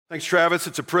Thanks, Travis.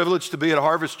 It's a privilege to be at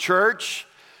Harvest Church.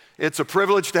 It's a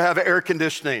privilege to have air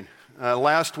conditioning.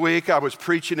 Last week, I was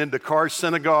preaching in Dakar,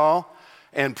 Senegal,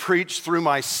 and preached through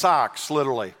my socks,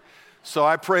 literally. So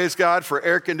I praise God for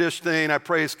air conditioning. I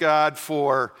praise God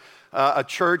for a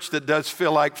church that does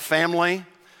feel like family.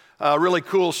 Really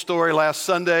cool story. Last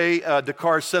Sunday,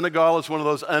 Dakar, Senegal is one of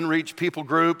those unreached people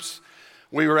groups.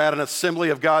 We were at an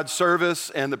Assembly of God service,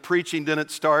 and the preaching didn't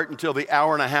start until the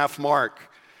hour-and-a-half mark.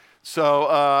 So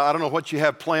I don't know what you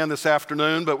have planned this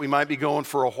afternoon, but we might be going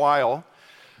for a while.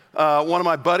 One of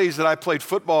my buddies that I played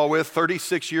football with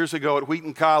 36 years ago at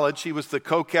Wheaton College, he was the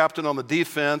co-captain on the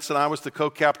defense, and I was the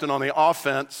co-captain on the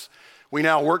offense. We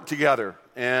now work together,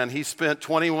 and he spent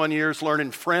 21 years learning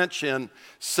French in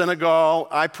Senegal.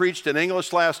 I preached in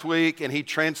English last week, and he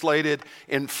translated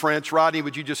in French. Rodney,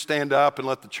 would you just stand up and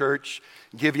let the church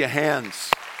give you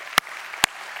hands?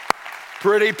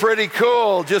 Pretty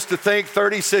cool just to think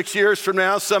 36 years from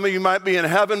now, some of you might be in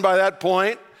heaven by that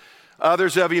point.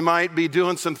 Others of you might be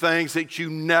doing some things that you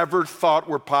never thought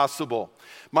were possible.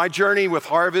 My journey with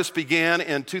Harvest began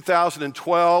in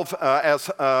 2012. As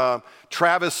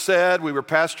Travis said, we were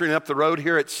pastoring up the road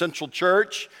here at Central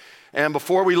Church. And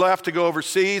before we left to go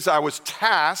overseas, I was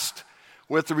tasked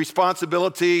with the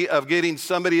responsibility of getting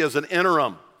somebody as an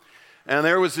interim. And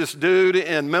there was this dude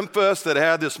in Memphis that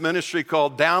had this ministry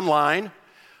called Downline.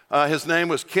 His name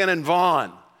was Kenan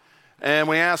Vaughn. And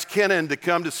we asked Kenan to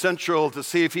come to Central to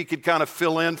see if he could kind of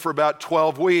fill in for about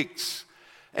 12 weeks.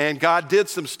 And God did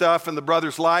some stuff in the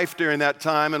brother's life during that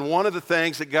time. And one of the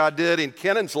things that God did in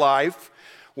Kenan's life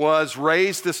was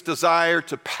raise this desire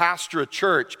to pastor a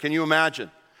church. Can you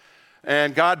imagine?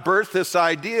 And God birthed this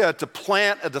idea to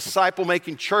plant a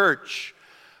disciple-making church.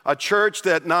 A church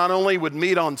that not only would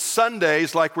meet on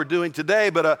Sundays like we're doing today,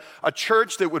 but a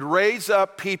church that would raise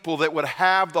up people that would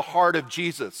have the heart of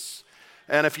Jesus.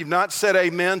 And if you've not said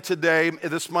amen today,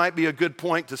 this might be a good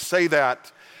point to say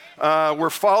that. We're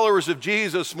followers of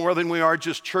Jesus more than we are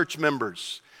just church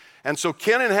members. And so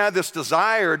Kenan had this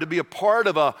desire to be a part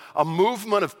of a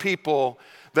movement of people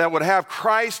that would have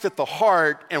Christ at the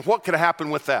heart. And what could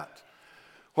happen with that?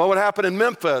 What would happen in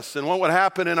Memphis and what would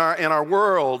happen in our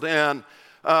world? And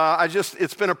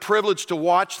it's been a privilege to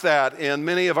watch that, and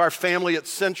many of our family at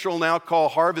Central now call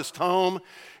Harvest home.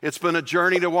 It's been a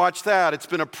journey to watch that. It's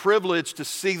been a privilege to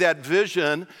see that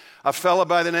vision. A fellow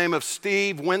by the name of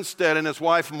Steve Winstead and his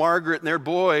wife Margaret and their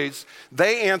boys,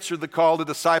 they answered the call to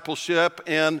discipleship,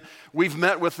 and we've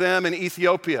met with them in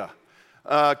Ethiopia.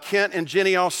 Kent and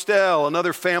Jenny Austell,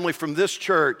 another family from this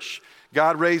church,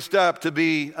 God raised up to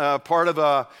be part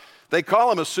of they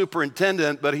call him a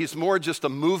superintendent, but he's more just a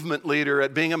movement leader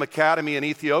at Bingham Academy in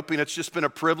Ethiopia, and it's just been a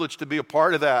privilege to be a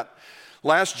part of that.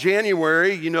 Last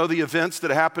January, you know the events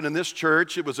that happened in this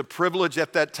church. It was a privilege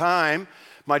at that time.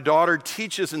 My daughter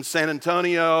teaches in San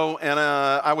Antonio, and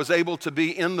I was able to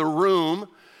be in the room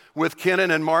with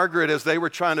Kenan and Margaret as they were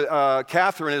trying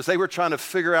to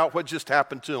figure out what just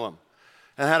happened to them.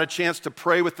 And I had a chance to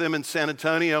pray with them in San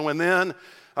Antonio, and then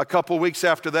a couple weeks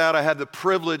after that, I had the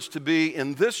privilege to be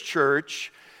in this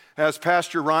church as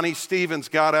Pastor Ronnie Stevens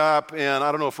got up, and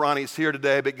I don't know if Ronnie's here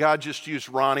today, but God just used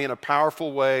Ronnie in a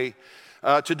powerful way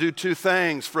to do two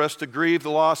things: for us to grieve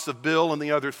the loss of Bill and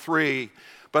the other three,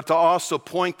 but to also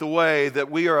point the way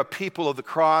that we are a people of the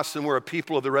cross and we're a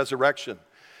people of the resurrection.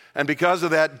 And because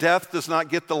of that, death does not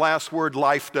get the last word,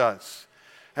 life does.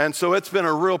 And so it's been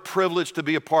a real privilege to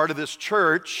be a part of this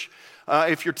church.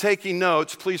 If you're taking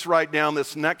notes, please write down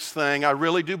this next thing. I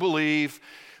really do believe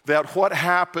that what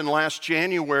happened last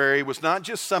January was not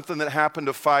just something that happened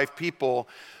to 5 people,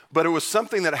 but it was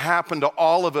something that happened to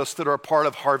all of us that are a part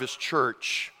of Harvest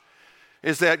Church.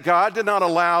 Is that God did not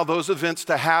allow those events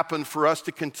to happen for us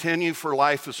to continue for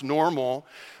life as normal,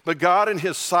 but God in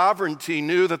His sovereignty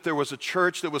knew that there was a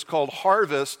church that was called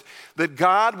Harvest, that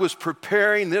God was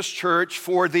preparing this church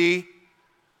for the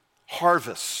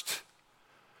harvest.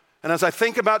 And as I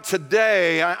think about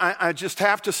today, I just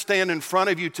have to stand in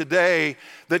front of you today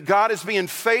that God is being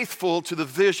faithful to the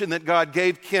vision that God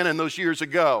gave Kenan those years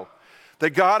ago.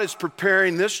 That God is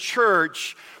preparing this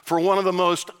church for one of the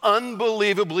most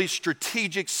unbelievably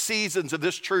strategic seasons of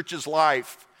this church's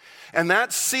life. And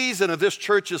that season of this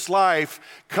church's life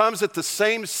comes at the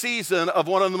same season of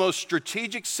one of the most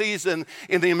strategic seasons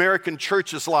in the American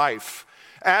church's life.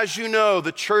 As you know,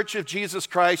 the Church of Jesus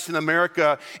Christ in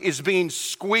America is being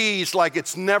squeezed like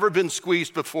it's never been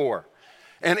squeezed before.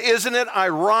 And isn't it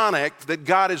ironic that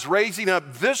God is raising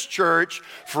up this church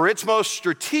for its most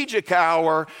strategic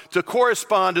hour to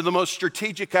correspond to the most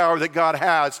strategic hour that God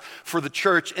has for the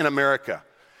church in America?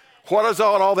 What does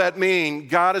all that mean?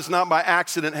 God does not by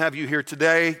accident have you here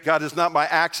today. God does not by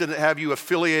accident have you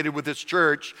affiliated with this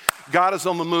church. God is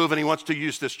on the move and he wants to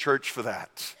use this church for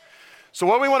that. So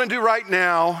what we want to do right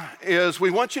now is we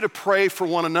want you to pray for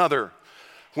one another.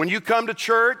 When you come to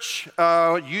church,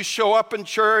 you show up in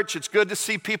church. It's good to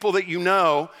see people that you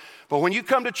know. But when you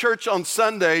come to church on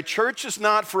Sunday, church is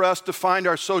not for us to find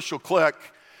our social clique.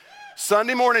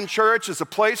 Sunday morning church is a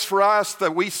place for us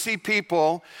that we see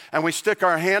people and we stick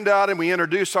our hand out and we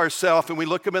introduce ourselves and we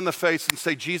look them in the face and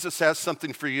say, Jesus has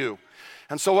something for you.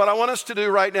 And so what I want us to do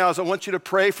right now is I want you to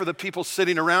pray for the people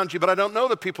sitting around you, but I don't know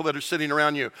the people that are sitting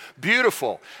around you.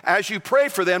 Beautiful. As you pray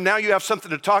for them, now you have something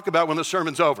to talk about when the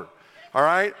sermon's over. All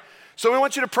right? So we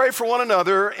want you to pray for one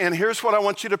another, and here's what I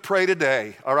want you to pray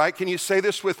today. All right? Can you say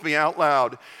this with me out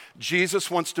loud?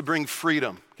 Jesus wants to bring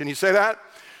freedom. Can you say that?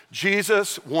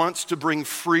 Jesus wants to bring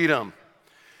freedom.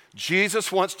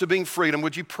 Jesus wants to bring freedom.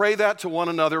 Would you pray that to one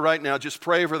another right now? Just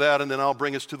pray for that, and then I'll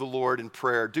bring us to the Lord in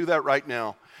prayer. Do that right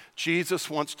now. Jesus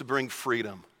wants to bring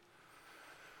freedom.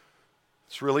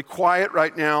 It's really quiet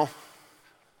right now.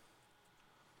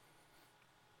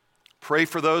 Pray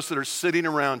for those that are sitting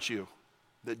around you,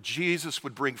 that Jesus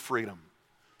would bring freedom.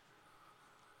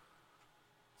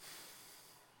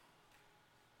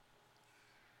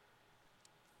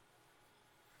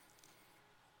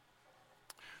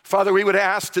 Father, we would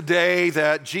ask today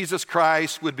that Jesus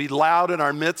Christ would be loud in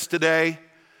our midst today.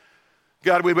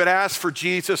 God, we would ask for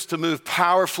Jesus to move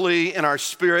powerfully in our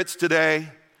spirits today.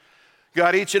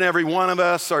 God, each and every one of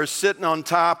us are sitting on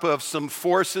top of some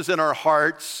forces in our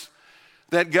hearts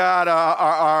that, God,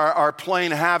 are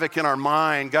playing havoc in our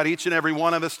mind. God, each and every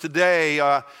one of us today,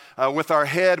 with our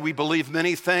head, we believe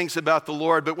many things about the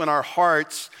Lord, but when our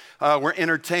hearts, we're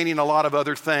entertaining a lot of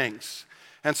other things.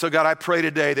 And so, God, I pray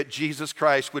today that Jesus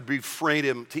Christ would bring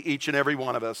freedom to each and every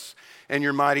one of us. In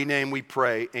your mighty name we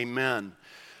pray, amen.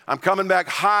 I'm coming back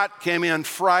hot, came in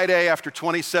Friday after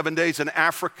 27 days in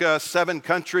Africa, 7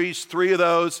 countries, 3 of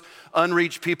those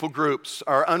unreached people groups,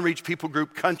 or unreached people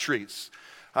group countries.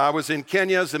 I was in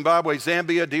Kenya, Zimbabwe,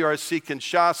 Zambia, DRC,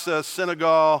 Kinshasa,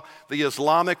 Senegal, the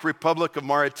Islamic Republic of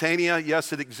Mauritania,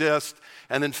 yes, it exists,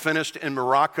 and then finished in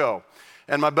Morocco.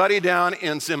 And my buddy down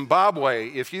in Zimbabwe,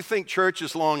 if you think church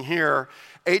is long here,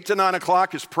 8 to 9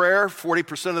 o'clock is prayer,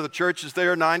 40% of the church is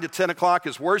there, 9 to 10 o'clock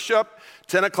is worship,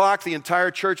 10 o'clock the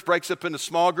entire church breaks up into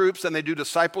small groups and they do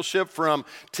discipleship from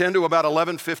 10 to about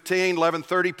 11:15,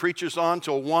 11:30, preachers on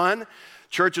till 1.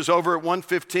 Church is over at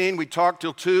 1:15, we talk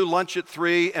till 2, lunch at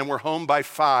 3, and we're home by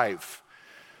 5.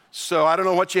 So I don't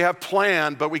know what you have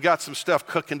planned, but we got some stuff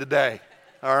cooking today,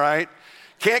 all right?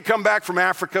 Can't come back from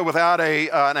Africa without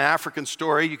an African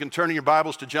story. You can turn in your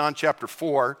Bibles to John chapter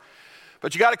 4.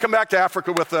 But you got to come back to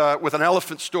Africa with an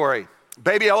elephant story.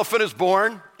 Baby elephant is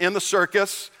born in the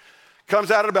circus,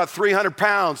 comes out at about 300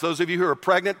 pounds. Those of you who are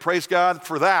pregnant, praise God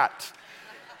for that.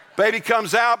 Baby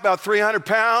comes out about 300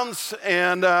 pounds,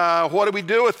 and what do we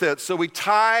do with it? So we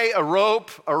tie a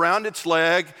rope around its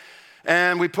leg,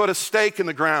 and we put a stake in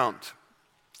the ground.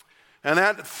 And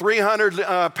that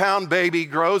 300-pound baby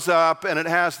grows up, and it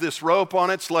has this rope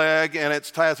on its leg, and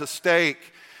it has a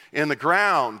stake in the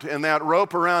ground. And that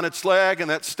rope around its leg and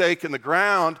that stake in the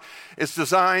ground is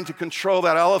designed to control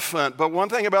that elephant. But one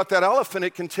thing about that elephant,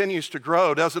 it continues to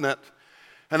grow, doesn't it?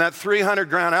 And that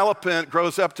 300-pound elephant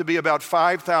grows up to be about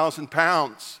 5,000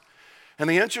 pounds. And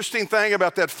the interesting thing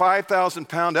about that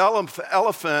 5,000-pound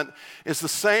elephant is the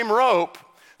same rope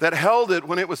that held it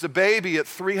when it was a baby at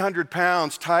 300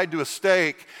 pounds tied to a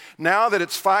stake. Now that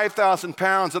it's 5,000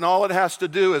 pounds and all it has to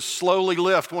do is slowly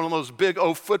lift one of those big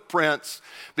footprints,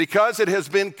 because it has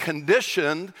been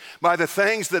conditioned by the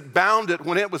things that bound it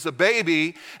when it was a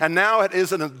baby, and now it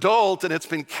is an adult and it's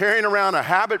been carrying around a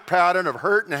habit pattern of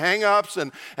hurt and hang-ups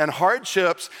and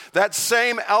hardships, that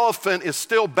same elephant is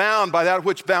still bound by that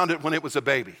which bound it when it was a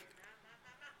baby.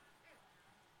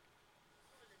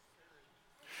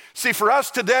 See, for us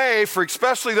today, for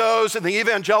especially those in the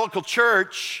evangelical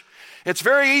church, it's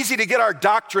very easy to get our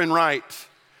doctrine right.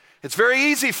 It's very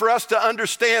easy for us to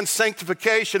understand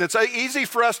sanctification. It's easy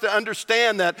for us to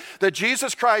understand that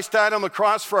Jesus Christ died on the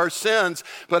cross for our sins,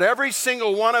 but every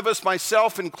single one of us,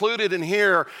 myself included in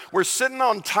here, we're sitting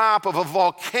on top of a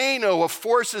volcano of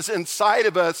forces inside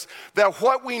of us that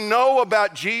what we know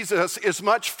about Jesus is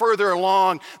much further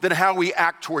along than how we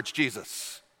act towards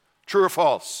Jesus. True or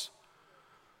false?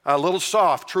 A little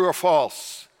soft, true or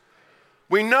false?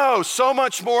 We know so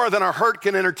much more than our hurt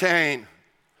can entertain.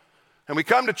 And we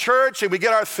come to church and we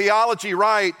get our theology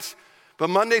right, but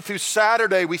Monday through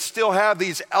Saturday, we still have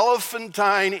these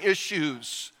elephantine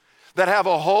issues that have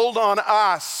a hold on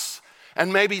us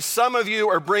And maybe some of you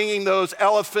are bringing those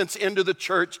elephants into the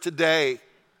church today.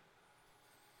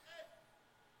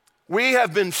 We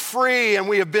have been free and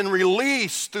we have been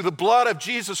released through the blood of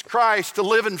Jesus Christ to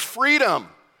live in freedom.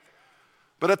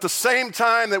 But at the same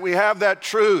time that we have that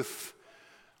truth,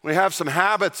 we have some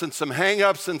habits and some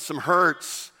hang-ups and some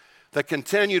hurts that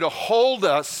continue to hold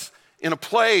us in a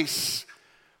place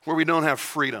where we don't have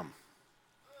freedom.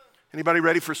 Anybody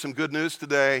ready for some good news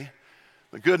today?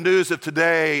 The good news of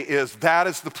today is that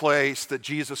is the place that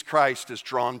Jesus Christ is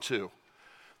drawn to.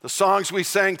 The songs we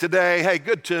sang today, hey,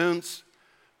 good tunes.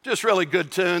 Just really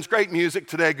good tunes, great music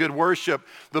today, good worship.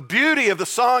 The beauty of the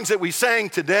songs that we sang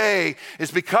today is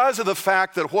because of the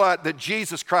fact that what? That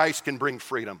Jesus Christ can bring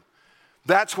freedom.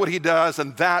 That's what he does,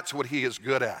 and that's what he is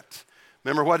good at.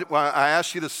 Remember what I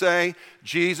asked you to say?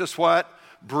 Jesus what?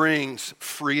 Brings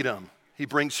freedom. He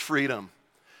brings freedom.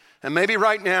 And maybe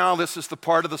right now, this is the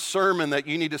part of the sermon that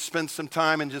you need to spend some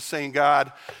time in just saying,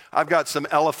 God, I've got some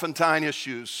elephantine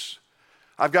issues.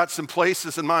 I've got some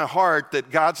places in my heart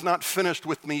that God's not finished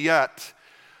with me yet.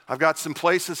 I've got some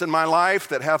places in my life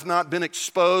that have not been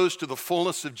exposed to the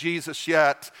fullness of Jesus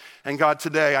yet. And God,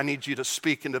 today I need you to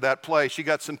speak into that place. You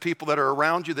got some people that are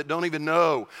around you that don't even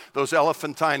know those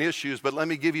elephantine issues, but let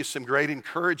me give you some great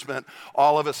encouragement.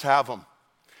 All of us have them.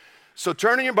 So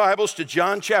turn in your Bibles to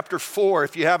John chapter 4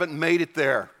 if you haven't made it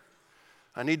there.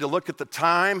 I need to look at the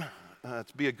time.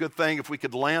 It'd be a good thing if we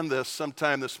could land this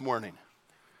sometime this morning.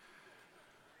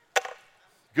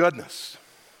 Goodness.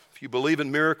 If you believe in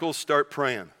miracles, start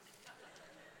praying.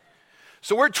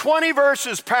 So we're 20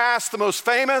 verses past the most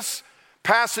famous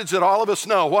passage that all of us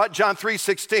know. What? John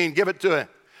 3:16. Give it to him.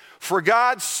 For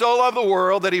God so loved the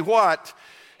world that he what?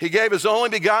 He gave his only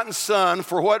begotten Son.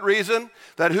 For what reason?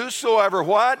 That whosoever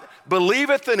what?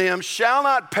 Believeth in him shall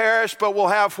not perish, but will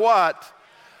have what?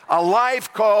 A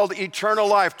life called eternal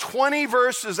life. 20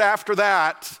 verses after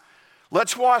that,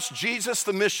 let's watch Jesus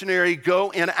the missionary go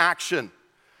in action.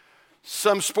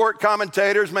 Some sport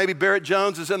commentators, maybe Barrett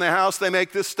Jones is in the house, they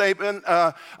make this statement,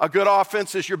 a good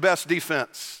offense is your best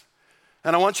defense.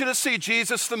 And I want you to see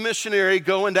Jesus the missionary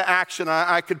go into action.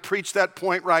 I could preach that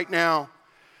point right now.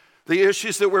 The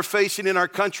issues that we're facing in our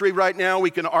country right now, we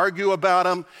can argue about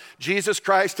them. Jesus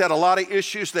Christ had a lot of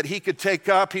issues that he could take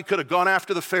up. He could have gone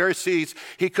after the Pharisees.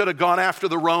 He could have gone after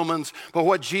the Romans. But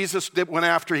what Jesus went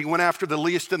after, he went after the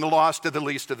least and the lost of the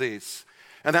least of these.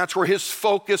 And that's where his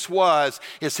focus was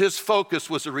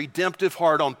a redemptive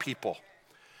heart on people.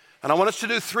 And I want us to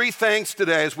do three things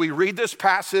today as we read this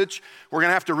passage. We're going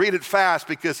to have to read it fast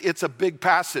because it's a big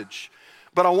passage.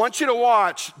 But I want you to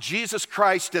watch Jesus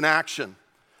Christ in action.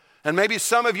 And maybe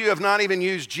some of you have not even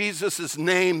used Jesus'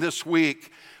 name this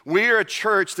week. We are a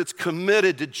church that's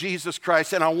committed to Jesus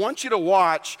Christ. And I want you to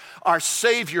watch our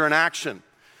Savior in action.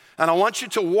 And I want you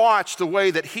to watch the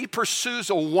way that he pursues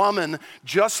a woman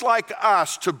just like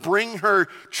us to bring her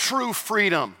true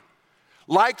freedom.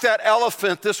 Like that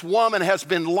elephant, this woman has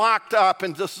been locked up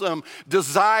into some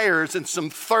desires and some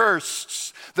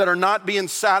thirsts that are not being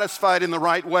satisfied in the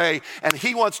right way. And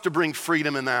he wants to bring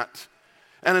freedom in that.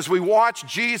 And as we watch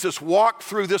Jesus walk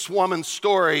through this woman's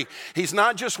story, he's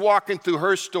not just walking through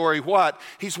her story, what?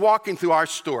 He's walking through our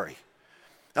story.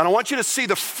 And I want you to see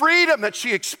the freedom that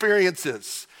she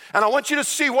experiences. And I want you to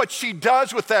see what she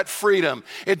does with that freedom.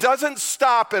 It doesn't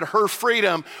stop at her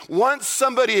freedom. Once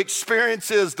somebody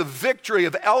experiences the victory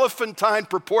of elephantine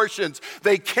proportions,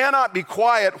 they cannot be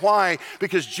quiet. Why?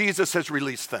 Because Jesus has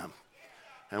released them.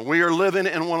 And we are living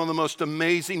in one of the most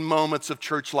amazing moments of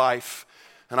church life.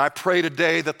 And I pray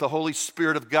today that the Holy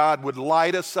Spirit of God would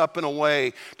light us up in a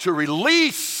way to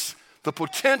release the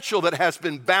potential that has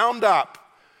been bound up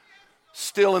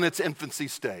still in its infancy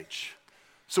stage.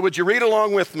 So would you read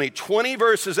along with me? 20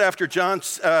 verses after John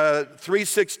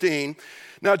 3:16.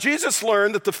 Now Jesus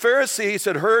learned that the Pharisees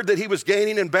had heard that he was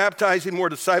gaining and baptizing more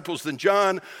disciples than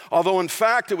John, although in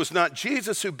fact it was not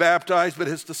Jesus who baptized, but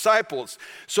his disciples.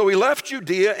 So he left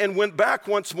Judea and went back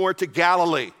once more to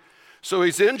Galilee. So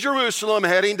he's in Jerusalem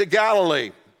heading to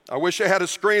Galilee. I wish I had a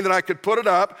screen that I could put it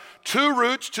up. 2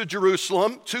 routes to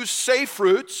Jerusalem, 2 safe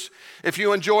routes. If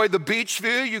you enjoy the beach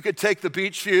view, you could take the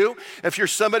beach view. If you're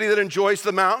somebody that enjoys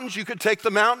the mountains, you could take the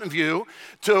mountain view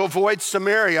to avoid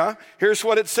Samaria. Here's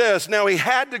what it says. Now he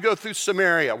had to go through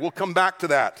Samaria. We'll come back to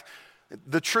that.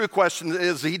 The true question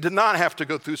is he did not have to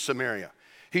go through Samaria.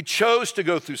 He chose to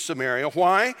go through Samaria.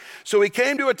 Why? So he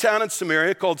came to a town in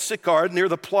Samaria called Sychar, near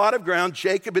the plot of ground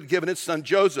Jacob had given his son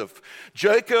Joseph.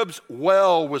 Jacob's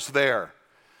well was there.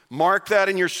 Mark that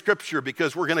in your scripture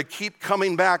because we're going to keep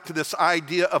coming back to this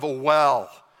idea of a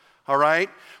well. all right?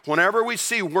 Whenever we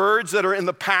see words that are in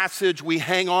the passage, we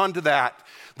hang on to that.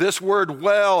 This word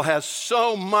well has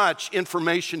so much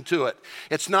information to it.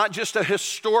 It's not just a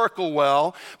historical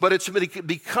well, but it's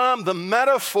become the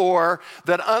metaphor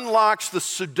that unlocks the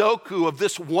Sudoku of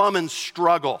this woman's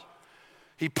struggle.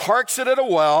 He parks it at a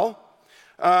well,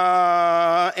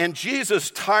 and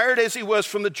Jesus, tired as he was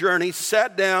from the journey,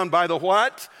 sat down by the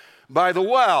what? By the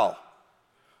well.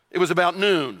 It was about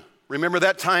noon. Remember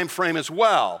that time frame as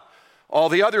well. All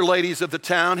the other ladies of the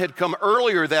town had come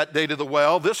earlier that day to the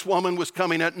well. This woman was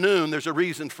coming at noon. There's a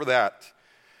reason for that.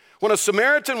 When a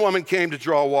Samaritan woman came to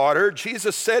draw water,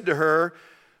 Jesus said to her,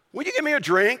 "Will you give me a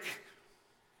drink?"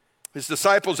 His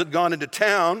disciples had gone into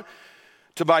town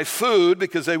to buy food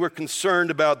because they were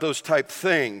concerned about those type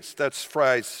things. That's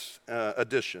Fry's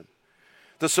addition.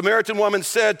 The Samaritan woman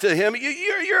said to him,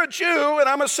 you're a Jew and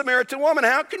I'm a Samaritan woman.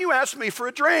 How can you ask me for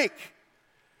a drink?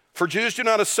 For Jews do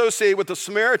not associate with the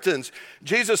Samaritans.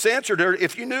 Jesus answered her,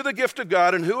 if you knew the gift of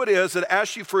God and who it is that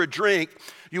asked you for a drink,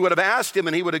 you would have asked him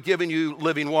and he would have given you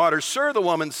living water. Sir, the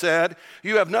woman said,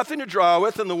 you have nothing to draw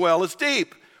with and the well is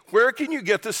deep. Where can you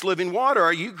get this living water?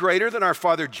 Are you greater than our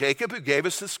father Jacob, who gave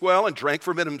us this well and drank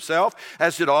from it himself,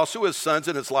 as did also his sons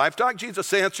and his livestock?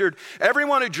 Jesus answered,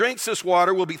 everyone who drinks this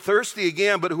water will be thirsty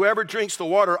again, but whoever drinks the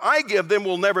water I give them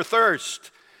will never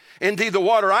thirst. Indeed, the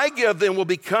water I give them will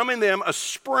become in them a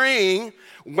spring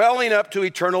welling up to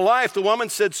eternal life. The woman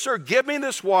said, sir, give me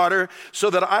this water so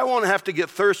that I won't have to get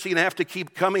thirsty and have to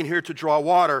keep coming here to draw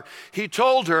water. He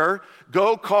told her,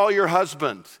 go call your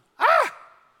husband.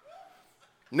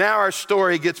 Now our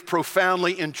story gets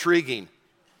profoundly intriguing.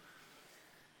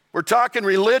 We're talking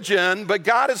religion, but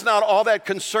God is not all that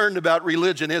concerned about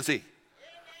religion, is he?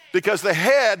 Because the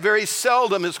head very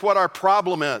seldom is what our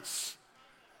problem is.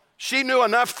 She knew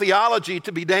enough theology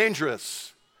to be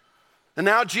dangerous. And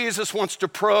now Jesus wants to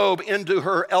probe into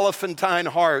her elephantine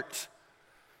heart,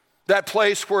 that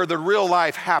place where the real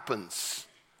life happens.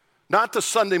 Not the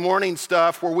Sunday morning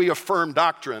stuff where we affirm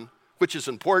doctrine, which is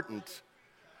important,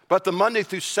 but the Monday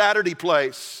through Saturday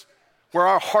place where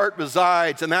our heart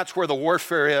resides, and that's where the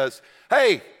warfare is.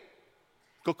 Hey,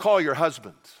 go call your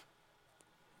husband.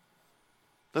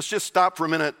 Let's just stop for a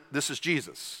minute. This is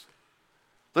Jesus.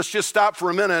 Let's just stop for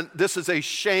a minute. This is a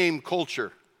shame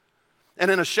culture. And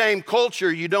in a shame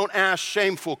culture, you don't ask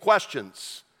shameful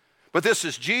questions. But this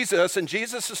is Jesus, and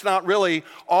Jesus is not really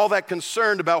all that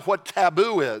concerned about what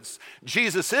taboo is.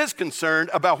 Jesus is concerned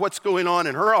about what's going on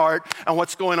in her heart and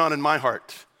what's going on in my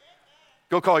heart.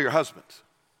 Go call your husband.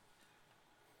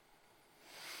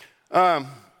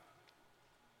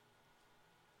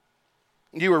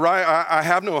 You were right, I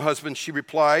have no husband, she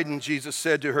replied, and Jesus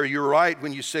said to her, you're right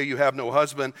when you say you have no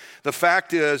husband. The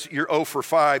fact is, you're 0 for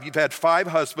 5. You've had 5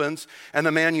 husbands, and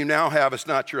the man you now have is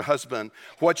not your husband.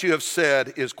 What you have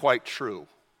said is quite true.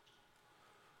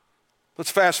 Let's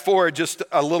fast forward just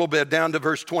a little bit down to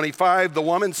verse 25. The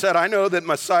woman said, I know that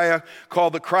Messiah,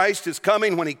 called the Christ, is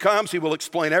coming. When he comes, he will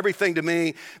explain everything to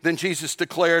me. Then Jesus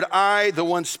declared, I, the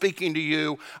one speaking to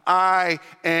you, I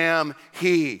am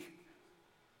he.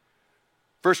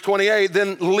 Verse 28,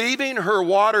 then leaving her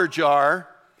water jar,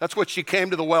 that's what she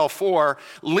came to the well for,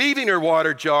 leaving her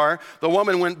water jar, the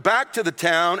woman went back to the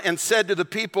town and said to the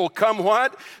people, come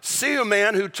what? See a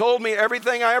man who told me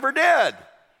everything I ever did.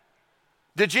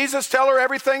 Did Jesus tell her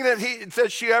everything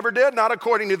that she ever did? Not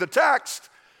according to the text.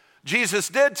 Jesus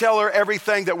did tell her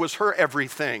everything that was her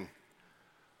everything.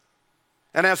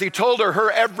 And as he told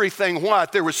her everything,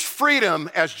 what? There was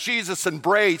freedom as Jesus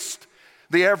embraced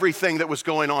the everything that was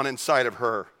going on inside of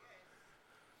her.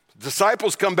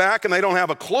 Disciples come back and they don't have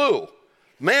a clue.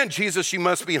 Man, Jesus, you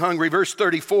must be hungry. Verse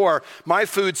 34, my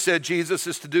food, said Jesus,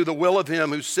 is to do the will of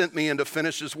him who sent me and to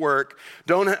finish his work.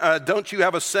 Don't you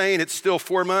have a saying, it's still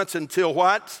 4 months until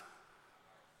what?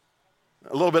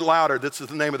 A little bit louder, this is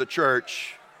the name of the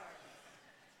church.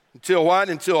 Until what?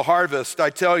 Until harvest. I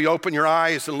tell you, open your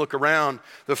eyes and look around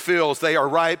the fields. They are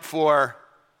ripe for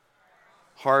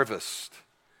harvest.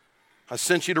 I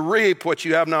sent you to reap what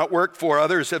you have not worked for.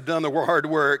 Others have done the hard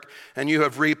work, and you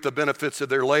have reaped the benefits of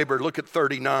their labor. Look at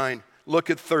 39.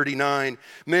 Look at 39.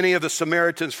 Many of the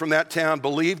Samaritans from that town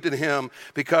believed in him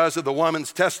because of the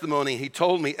woman's testimony. He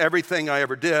told me everything I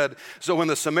ever did. So when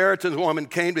the Samaritan woman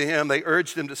came to him, they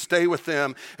urged him to stay with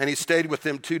them, and he stayed with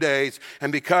them 2 days.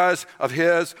 And because of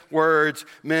his words,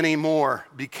 many more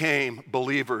became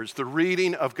believers. The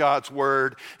reading of God's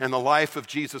word and the life of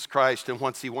Jesus Christ and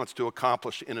what he wants to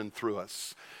accomplish in and through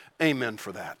us. Amen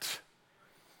for that.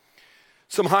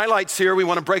 Some highlights here. We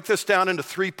want to break this down into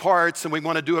 3 parts, and we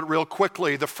want to do it real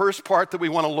quickly. The first part that we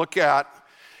want to look at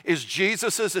is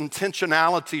Jesus'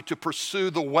 intentionality to pursue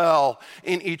the well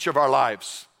in each of our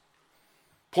lives.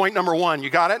 Point number one, you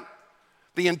got it?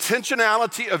 The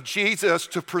intentionality of Jesus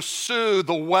to pursue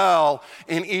the well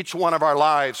in each one of our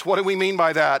lives. What do we mean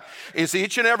by that? Is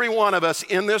each and every one of us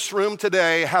in this room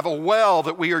today have a well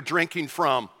that we are drinking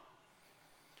from.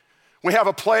 We have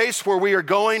a place where we are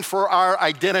going for our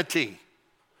identity.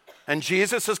 And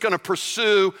Jesus is going to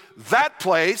pursue that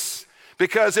place,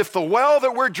 because if the well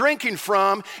that we're drinking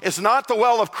from is not the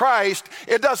well of Christ,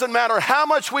 it doesn't matter how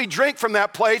much we drink from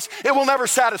that place, it will never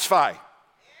satisfy.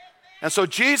 And so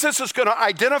Jesus is going to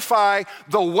identify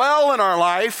the well in our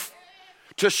life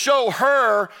to show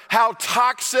her how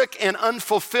toxic and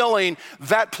unfulfilling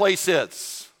that place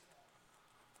is.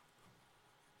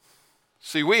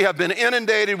 See, we have been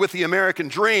inundated with the American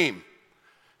dream.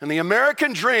 And the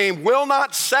American dream will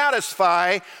not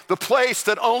satisfy the place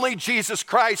that only Jesus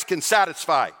Christ can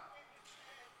satisfy.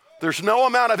 There's no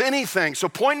amount of anything. So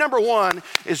point number one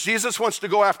is Jesus wants to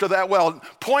go after that well.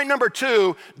 Point number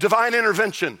two, divine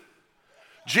intervention.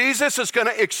 Jesus is going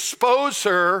to expose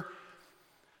her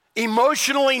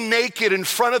emotionally naked in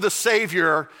front of the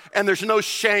Savior, and there's no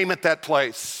shame at that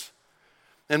place.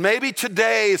 And maybe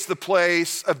today is the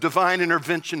place of divine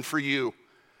intervention for you.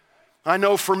 I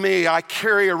know for me, I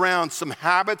carry around some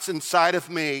habits inside of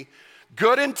me,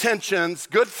 good intentions,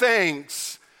 good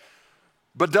things,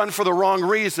 but done for the wrong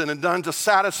reason and done to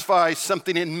satisfy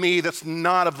something in me that's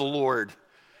not of the Lord.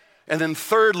 And then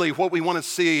thirdly, what we want to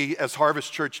see as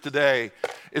Harvest Church today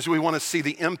is we want to see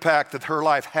the impact that her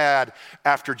life had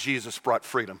after Jesus brought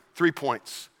freedom. 3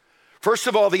 points. First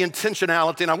of all, the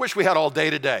intentionality, and I wish we had all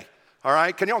day today. All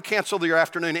right, can y'all cancel your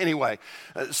afternoon anyway?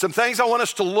 Some things I want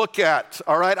us to look at,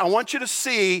 all right? I want you to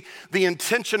see the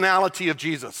intentionality of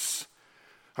Jesus,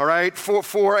 all right?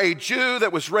 For a Jew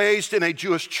that was raised in a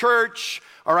Jewish church,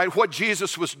 all right, what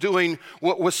Jesus was doing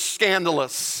was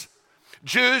scandalous.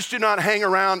 Jews do not hang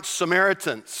around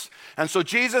Samaritans. And so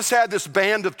Jesus had this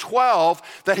band of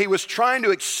 12 that he was trying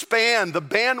to expand the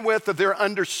bandwidth of their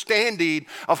understanding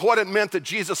of what it meant that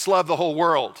Jesus loved the whole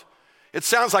world. It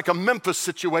sounds like a Memphis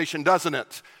situation, doesn't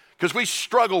it? Because we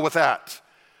struggle with that.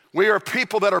 We are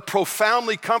people that are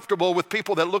profoundly comfortable with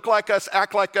people that look like us,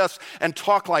 act like us, and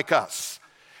talk like us.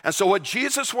 And so what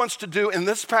Jesus wants to do in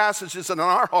this passage is in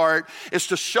our heart is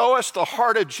to show us the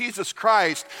heart of Jesus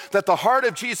Christ, that the heart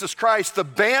of Jesus Christ, the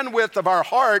bandwidth of our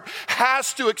heart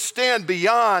has to extend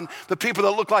beyond the people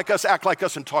that look like us, act like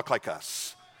us, and talk like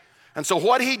us. And so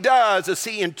what he does is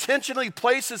he intentionally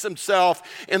places himself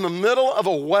in the middle of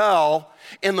a well,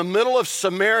 in the middle of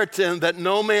Samaritan that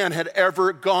no man had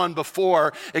ever gone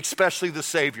before, especially the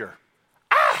Savior.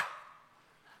 I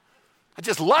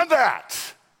just love that.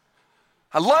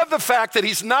 I love the fact that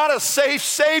he's not a safe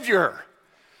Savior.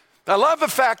 I love the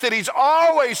fact that he's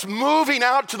always moving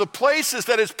out to the places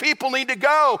that his people need to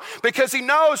go because he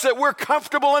knows that we're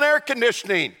comfortable in air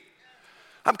conditioning.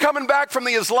 I'm coming back from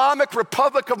the Islamic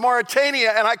Republic of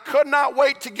Mauritania, and I could not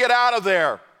wait to get out of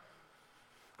there.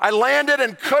 I landed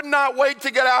and could not wait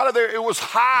to get out of there. It was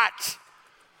hot.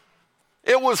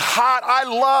 It was hot. I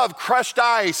love crushed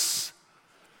ice.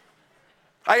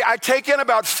 I take in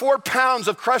about 4 pounds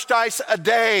of crushed ice a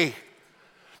day.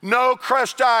 No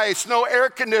crushed ice, no air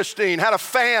conditioning, had a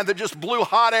fan that just blew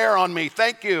hot air on me.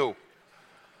 Thank you.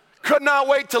 Could not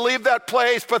wait to leave that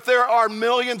place, but there are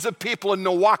millions of people in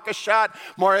Nouakchott,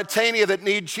 Mauritania that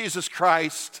need Jesus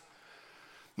Christ.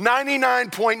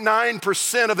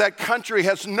 99.9% of that country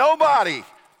has nobody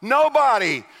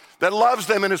that loves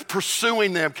them and is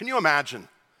pursuing them. Can you imagine?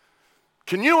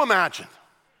 Can you imagine?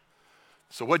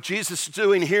 So what Jesus is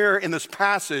doing here in this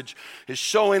passage is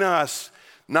showing us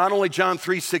not only John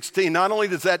 3:16, not only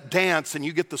does that dance and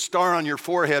you get the star on your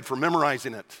forehead for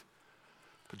memorizing it,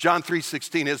 but John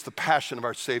 3:16 is the passion of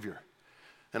our Savior.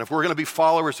 And if we're going to be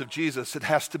followers of Jesus, it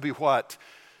has to be what?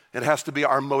 It has to be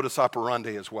our modus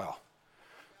operandi as well.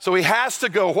 So he has to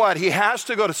go what? He has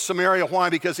to go to Samaria. Why?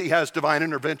 Because he has divine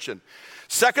intervention.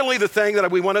 Secondly, the thing that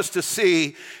we want us to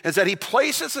see is that he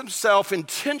places himself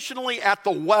intentionally at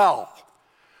the well.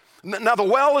 Now, the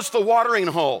well is the watering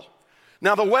hole.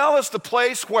 Now, the well is the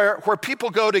place where people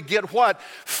go to get what?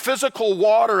 Physical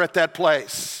water at that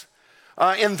place.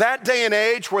 In that day and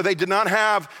age where they did not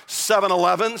have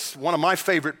 7-Elevens, one of my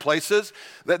favorite places,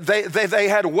 that they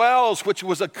had wells, which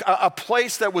was a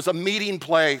place that was a meeting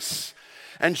place.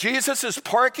 And Jesus is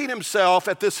parking himself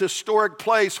at this historic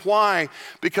place. Why?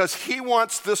 Because he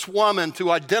wants this woman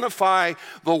to identify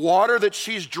the water that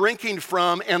she's drinking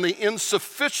from and the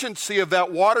insufficiency of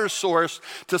that water source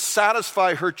to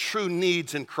satisfy her true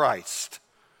needs in Christ.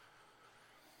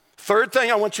 Third thing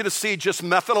I want you to see just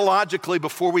methodologically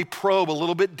before we probe a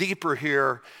little bit deeper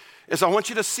here is I want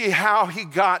you to see how he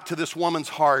got to this woman's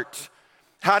heart.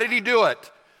 How did he do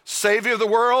it? Savior of the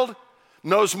world,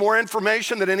 knows more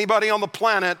information than anybody on the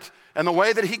planet, and the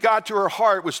way that he got to her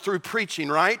heart was through preaching,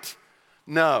 right?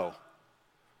 No.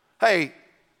 Hey,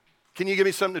 can you give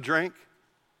me something to drink?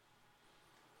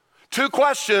 2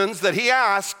 questions that he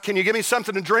asked, can you give me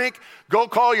something to drink? Go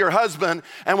call your husband.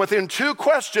 And within 2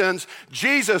 questions,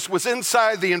 Jesus was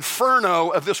inside the inferno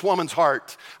of this woman's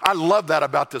heart. I love that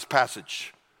about this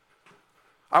passage.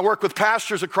 I work with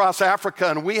pastors across Africa,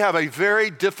 and we have a very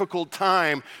difficult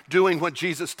time doing what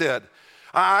Jesus did.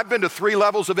 I've been to 3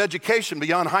 levels of education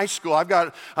beyond high school. I've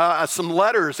got some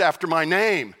letters after my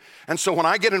name. And so when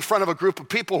I get in front of a group of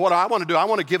people, what I want to do, I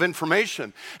want to give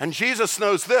information. And Jesus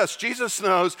knows this. Jesus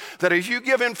knows that if you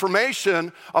give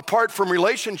information apart from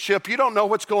relationship, you don't know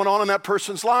what's going on in that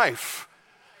person's life.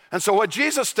 And so what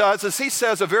Jesus does is he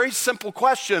says a very simple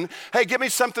question, hey, give me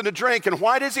something to drink. And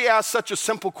why does he ask such a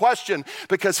simple question?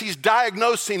 Because he's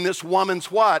diagnosing this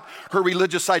woman's what? Her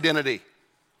religious identity.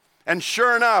 And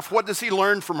sure enough, what does he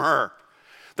learn from her?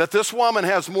 That this woman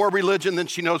has more religion than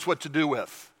she knows what to do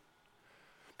with.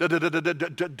 Don't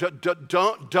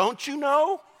you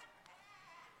know?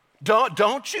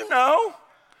 Don't you know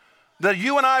that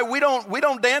you and I, we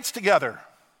don't dance together?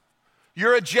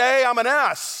 You're a J, I'm an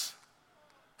S.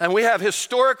 And we have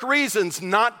historic reasons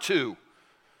not to.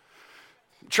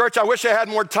 Church, I wish I had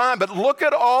more time, but look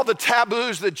at all the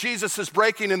taboos that Jesus is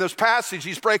breaking in this passage.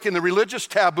 He's breaking the religious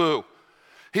taboo.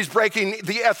 He's breaking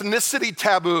the ethnicity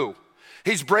taboo.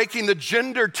 He's breaking the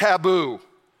gender taboo.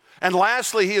 And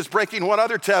lastly, he is breaking what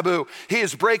other taboo? He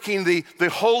is breaking the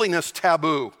holiness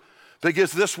taboo,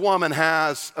 because this woman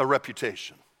has a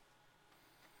reputation.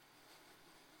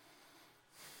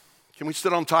 Can we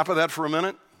sit on top of that for a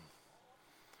minute?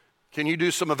 Can you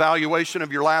do some evaluation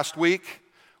of your last week?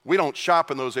 We don't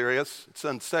shop in those areas. It's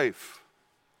unsafe.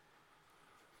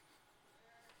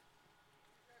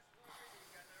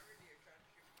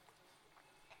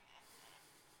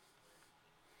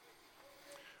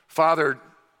 Father,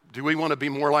 do we want to be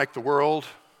more like the world?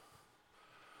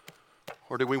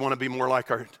 Or do we want to be more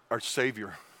like our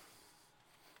Savior?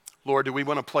 Lord, do we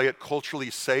want to play it culturally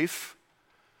safe?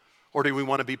 Or do we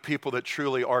want to be people that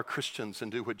truly are Christians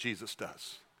and do what Jesus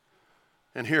does?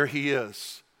 And here he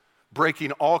is,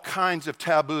 breaking all kinds of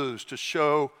taboos to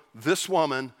show this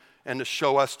woman and to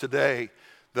show us today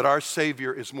that our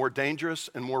Savior is more dangerous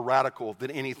and more radical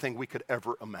than anything we could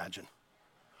ever imagine.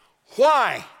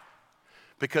 Why?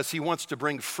 Because he wants to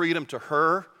bring freedom to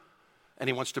her, and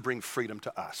he wants to bring freedom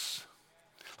to us.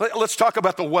 Let's talk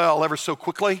about the well ever so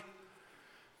quickly,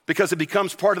 because it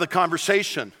becomes part of the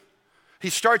conversation. He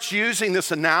starts using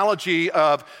this analogy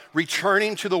of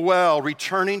returning to the well,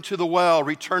 returning to the well,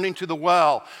 returning to the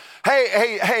well.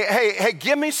 Hey,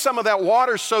 give me some of that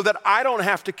water so that I don't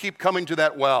have to keep coming to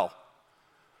that well.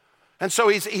 And so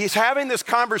he's having this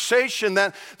conversation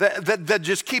that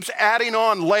just keeps adding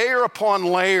on layer upon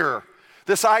layer.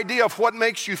 This idea of what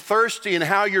makes you thirsty and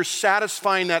how you're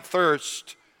satisfying that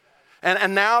thirst.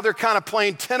 And now they're kind of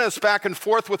playing tennis back and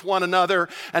forth with one another.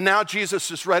 And now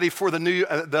Jesus is ready for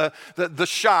the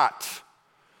shot.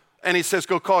 And he says,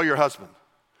 go call your husband.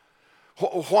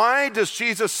 Why does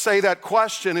Jesus say that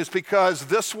question? Is because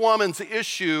this woman's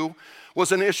issue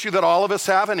was an issue that all of us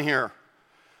have in here.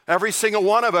 Every single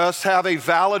one of us have a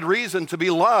valid reason to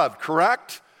be loved,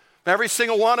 correct? Every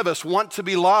single one of us want to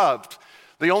be loved.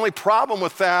 The only problem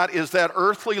with that is that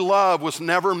earthly love was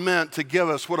never meant to give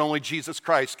us what only Jesus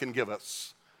Christ can give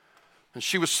us. And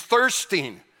she was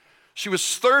thirsting. She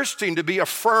was thirsting to be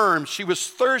affirmed. She was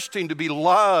thirsting to be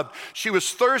loved. She was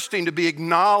thirsting to be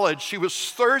acknowledged. She was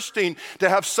thirsting to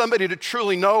have somebody to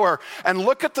truly know her. And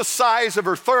look at the size of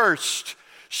her thirst.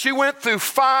 She went through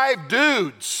 5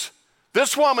 dudes.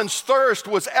 This woman's thirst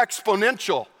was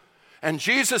exponential. And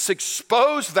Jesus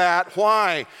exposed that.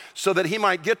 Why? So that he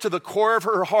might get to the core of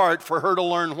her heart for her to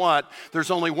learn what?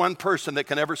 There's only one person that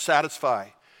can ever satisfy.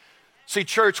 See,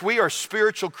 church, we are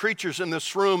spiritual creatures in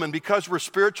this room, and because we're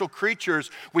spiritual creatures,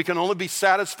 we can only be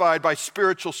satisfied by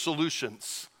spiritual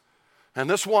solutions. And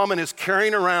this woman is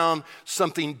carrying around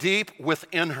something deep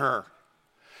within her.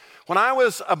 When I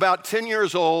was about 10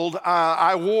 years old,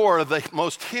 I wore the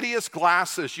most hideous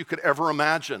glasses you could ever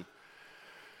imagine.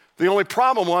 The only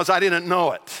problem was I didn't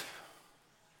know it.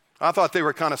 I thought they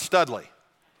were kind of studly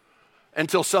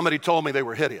until somebody told me they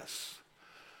were hideous.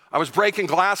 I was breaking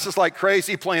glasses like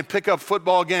crazy, playing pickup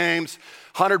football games.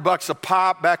 $100 a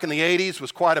pop back in the 80s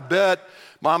was quite a bit.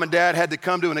 Mom and Dad had to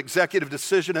come to an executive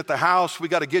decision at the house. We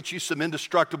got to get you some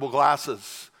indestructible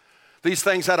glasses. These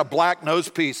things had a black nose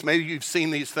piece. Maybe you've seen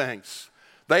these things.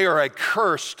 They are a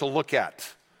curse to look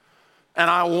at. And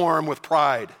I wore them with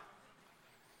pride.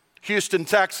 Houston,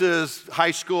 Texas,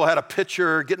 high school, had a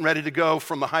pitcher getting ready to go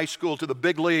from the high school to the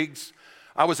big leagues.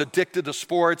 I was addicted to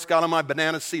sports, got on my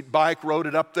banana seat bike, rode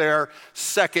it up there.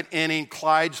 Second inning,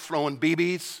 Clyde's throwing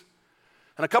BBs.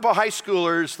 And a couple of high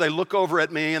schoolers, they look over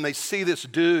at me and they see this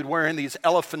dude wearing these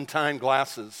elephantine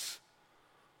glasses.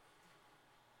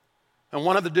 And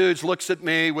one of the dudes looks at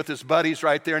me with his buddies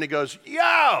right there and he goes,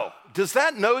 "Yo, does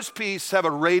that nose piece have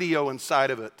a radio inside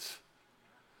of it?"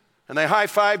 And they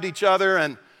high-fived each other,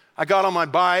 and I got on my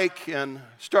bike and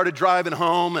started driving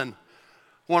home, and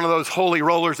one of those holy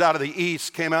rollers out of the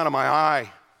east came out of my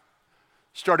eye.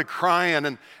 Started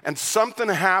crying, and something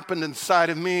happened inside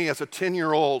of me as a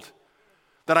 10-year-old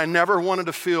that I never wanted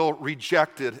to feel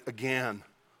rejected again.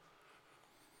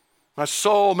 My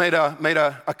soul made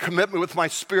a commitment with my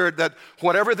spirit that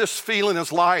whatever this feeling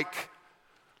is like,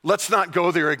 let's not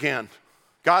go there again.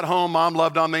 Got home, mom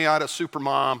loved on me. I had a super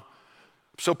mom.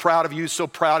 I'm so proud of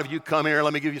you, come here,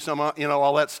 let me give you some,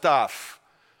 all that stuff.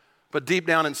 But deep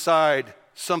down inside,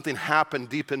 something happened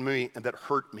deep in me and that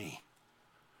hurt me.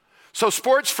 So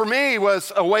sports for me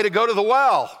was a way to go to the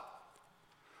well.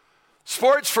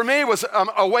 Sports for me was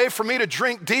a way for me to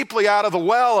drink deeply out of the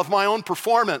well of my own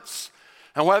performance.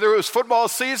 And whether it was football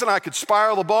season, I could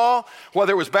spiral the ball.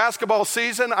 Whether it was basketball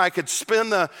season, I could spin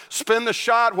the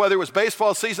shot. Whether it was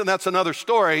baseball season, that's another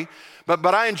story. But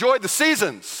I enjoyed the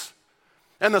seasons.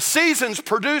 And the seasons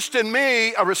produced in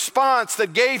me a response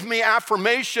that gave me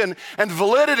affirmation and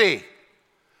validity.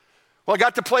 Well, I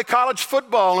got to play college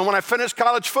football, and when I finished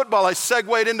college football, I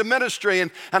segued into ministry,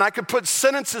 and I could put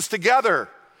sentences together.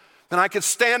 And I could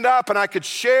stand up and I could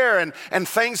share, and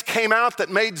things came out that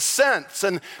made sense.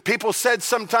 And people said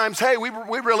sometimes, "Hey, we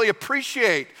really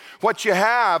appreciate what you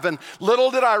have." And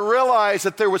little did I realize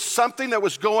that there was something that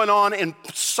was going on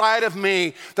inside of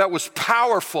me that was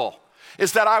powerful,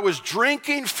 is that I was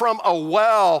drinking from a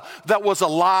well that was a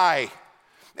lie.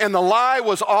 And the lie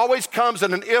always comes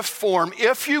in an if form.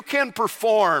 If you can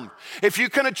perform, if you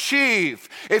can achieve,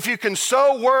 if you can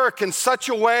so work in such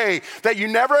a way that you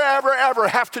never, ever, ever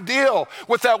have to deal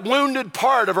with that wounded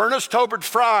part of Ernest Hobart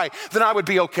Fry, then I would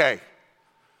be okay.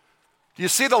 Do you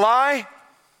see the lie?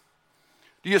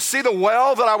 Do you see the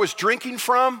well that I was drinking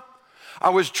from? I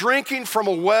was drinking from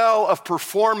a well of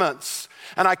performance.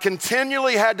 And I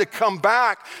continually had to come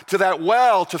back to that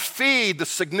well to feed the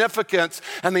significance.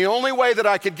 And the only way that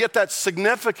I could get that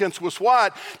significance was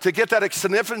what? To get that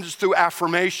significance through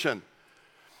affirmation.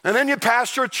 And then you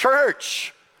pastor a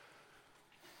church.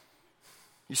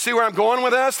 You see where I'm going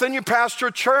with this? Then you pastor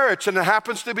a church, and it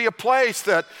happens to be a place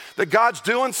that God's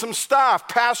doing some stuff.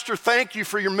 Pastor, thank you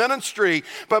for your ministry.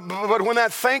 But when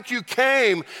that thank you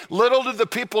came, little did the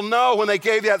people know when they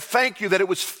gave that thank you that it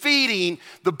was feeding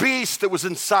the beast that was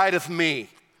inside of me.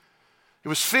 It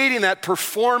was feeding that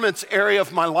performance area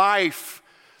of my life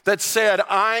that said,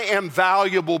 I am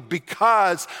valuable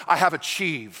because I have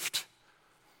achieved.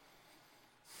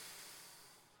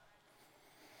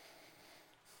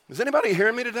 Is anybody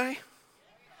hearing me today?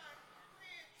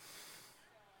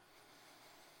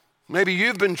 Maybe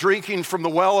you've been drinking from the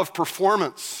well of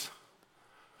performance.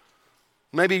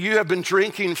 Maybe you have been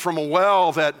drinking from a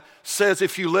well that says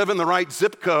if you live in the right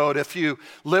zip code, if you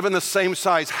live in the same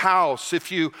size house,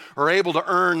 if you are able to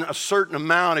earn a certain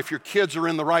amount, if your kids are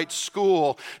in the right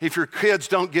school, if your kids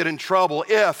don't get in trouble,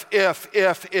 if.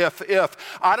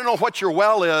 I don't know what your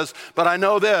well is, but I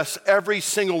know this, every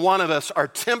single one of us are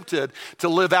tempted to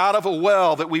live out of a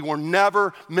well that we were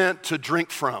never meant to drink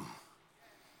from.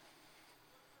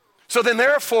 So then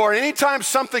therefore, anytime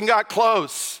something got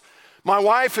close, my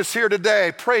wife is here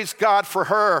today. Praise God for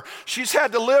her. She's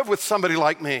had to live with somebody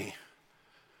like me.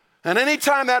 And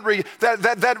anytime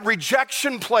that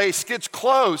rejection place gets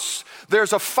close,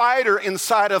 there's a fighter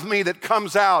inside of me that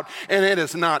comes out, and it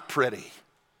is not pretty.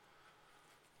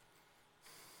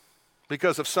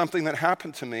 Because of something that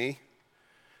happened to me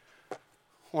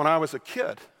when I was a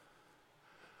kid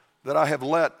that I have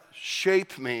let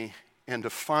shape me and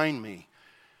define me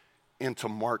and to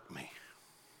mark me.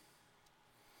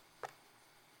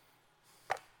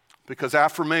 Because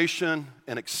affirmation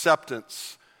and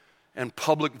acceptance and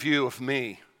public view of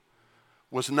me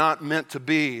was not meant to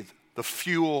be the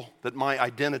fuel that my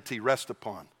identity rests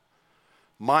upon.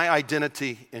 My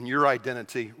identity and your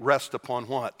identity rest upon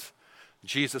what?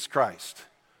 Jesus Christ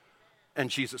and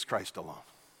Jesus Christ alone.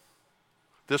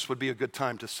 This would be a good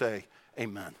time to say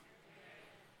amen.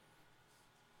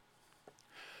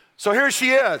 So here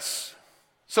she is.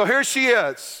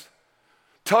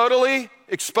 Totally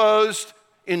exposed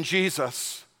in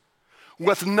Jesus,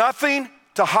 with nothing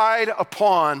to hide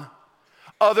upon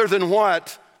other than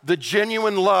what? The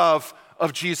genuine love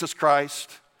of Jesus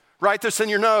Christ. Write this in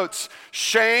your notes.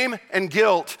 Shame and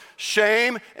guilt,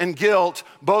 shame and grace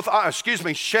both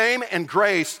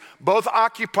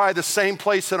occupy the same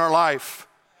place in our life.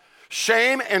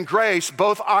 Shame and grace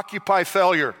both occupy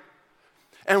failure.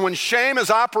 And when shame is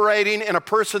operating in a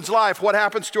person's life, what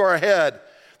happens to our head?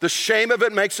 The shame of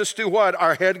it makes us do what?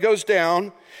 Our head goes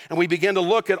down and we begin to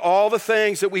look at all the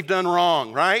things that we've done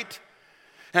wrong, right?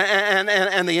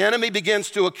 And the enemy begins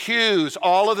to accuse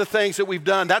all of the things that we've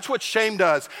done. That's what shame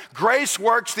does. Grace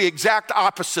works the exact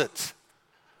opposite.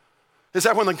 Is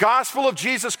that when the gospel of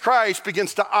Jesus Christ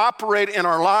begins to operate in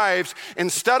our lives,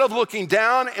 instead of looking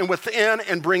down and within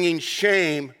and bringing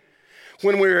shame,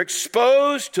 when we're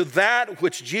exposed to that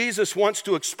which Jesus wants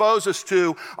to expose us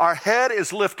to, our head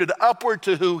is lifted upward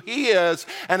to who he is,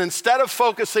 and instead of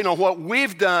focusing on what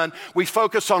we've done, we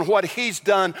focus on what he's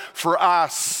done for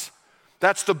us.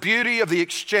 That's the beauty of the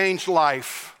exchange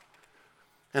life.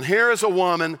 And here is a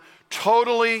woman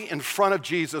totally in front of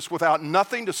Jesus without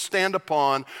nothing to stand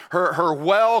upon, her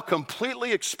well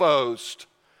completely exposed.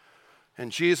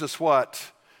 And Jesus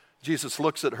what? Jesus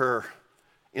looks at her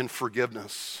in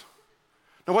forgiveness.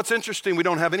 Now what's interesting, we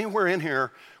don't have anywhere in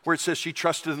here where it says she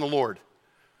trusted in the Lord.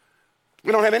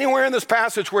 We don't have anywhere in this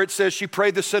passage where it says she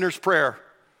prayed the sinner's prayer.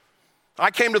 I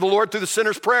came to the Lord through the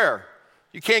sinner's prayer.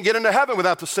 You can't get into heaven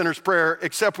without the sinner's prayer,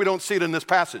 except we don't see it in this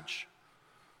passage.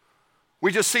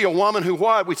 We just see a woman who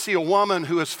what? We see a woman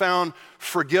who has found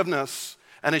forgiveness,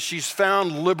 and as she's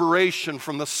found liberation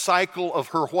from the cycle of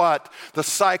her what? The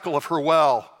cycle of her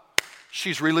well.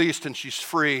 She's released and she's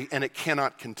free, and it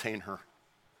cannot contain her.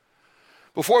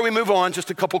 Before we move on,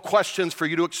 just a couple questions for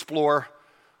you to explore.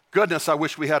 Goodness, I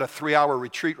wish we had a 3-hour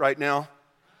retreat right now.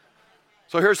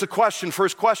 So here's the question.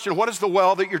 First question, what is the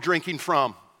well that you're drinking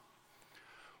from?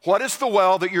 What is the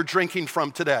well that you're drinking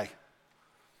from today?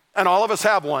 And all of us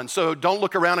have one, so don't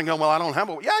look around and go, well, I don't have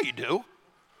one. Yeah, you do.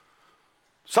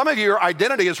 Some of your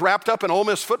identity is wrapped up in Ole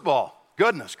Miss football.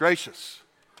 Goodness gracious.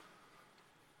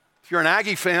 If you're an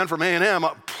Aggie fan from A&M,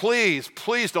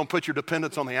 please don't put your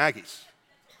dependence on the Aggies.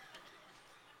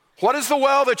 What is the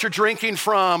well that you're drinking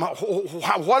from?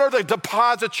 What are the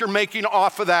deposits you're making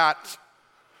off of that?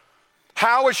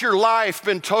 How has your life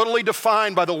been totally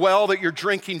defined by the well that you're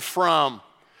drinking from?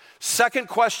 Second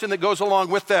question that goes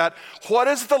along with that, what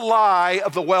is the lie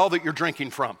of the well that you're drinking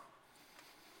from?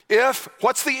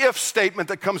 What's the if statement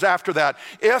that comes after that?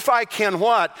 If I can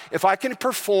what? If I can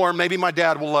perform, maybe my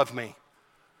dad will love me.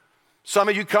 Some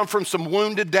of you come from some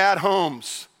wounded dad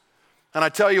homes. And I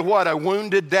tell you what, a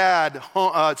wounded dad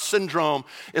syndrome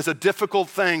is a difficult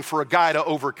thing for a guy to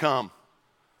overcome.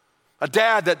 A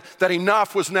dad that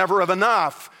enough was never of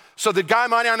enough. So the guy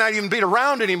might not even be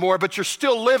around anymore, but you're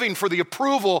still living for the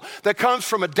approval that comes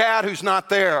from a dad who's not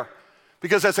there.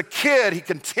 Because as a kid, he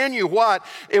continued what?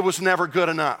 It was never good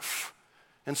enough.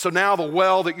 And so now the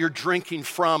well that you're drinking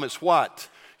from is what?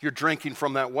 You're drinking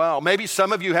from that well. Maybe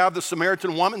some of you have the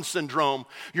Samaritan woman syndrome.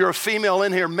 You're a female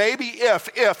in here. Maybe if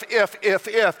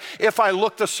I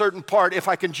looked a certain part, if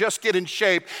I can just get in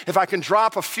shape, if I can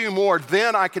drop a few more,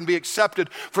 then I can be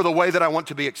accepted for the way that I want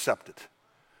to be accepted.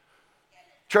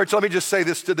 Church, let me just say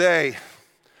this today.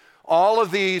 All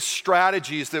of these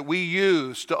strategies that we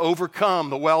use to overcome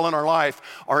the well in our life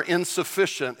are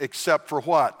insufficient except for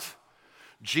what?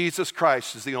 Jesus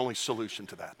Christ is the only solution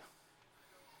to that.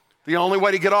 The only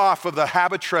way to get off of the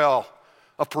habit trail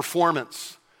of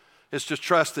performance is to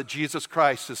trust that Jesus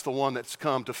Christ is the one that's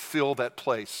come to fill that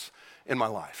place in my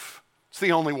life. It's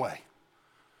the only way.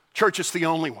 Church, it's the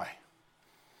only way.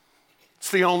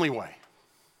 It's the only way.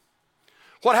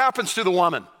 What happens to the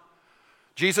woman?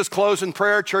 Jesus closed in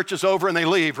prayer, church is over, and they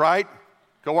leave, right?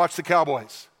 Go watch the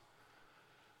Cowboys.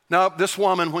 Now, this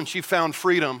woman, when she found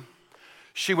freedom,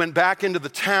 she went back into the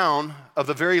town of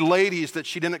the very ladies that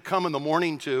she didn't come in the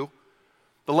morning to.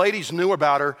 The ladies knew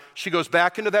about her. She goes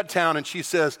back into that town and she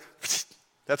says,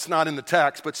 that's not in the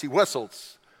text, but she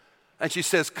whistles. And she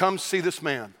says, come see this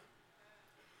man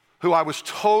who I was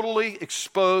totally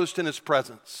exposed in his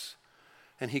presence.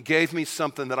 And he gave me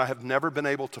something that I have never been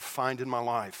able to find in my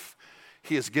life.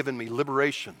 He has given me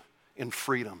liberation and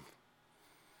freedom.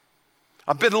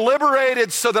 I've been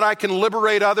liberated so that I can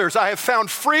liberate others. I have found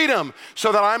freedom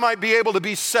so that I might be able to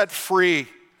be set free.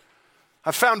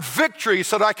 I've found victory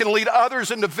so that I can lead others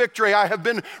into victory. I have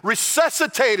been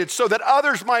resuscitated so that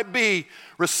others might be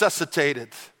resuscitated.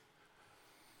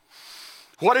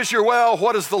 What is your well?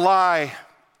 What is the lie?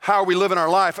 How are we living our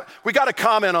life? We got to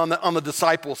comment on the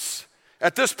disciples.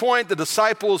 At this point, the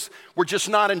disciples were just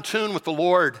not in tune with the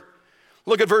Lord.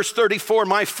 Look at verse 34.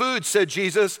 My food, said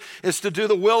Jesus, is to do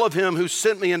the will of him who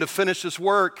sent me and to finish his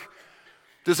work.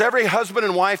 Does every husband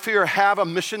and wife here have a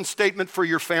mission statement for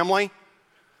your family?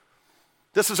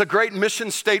 This is a great mission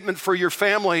statement for your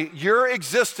family. Your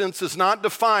existence is not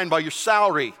defined by your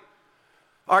salary.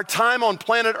 Our time on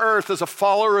planet Earth as a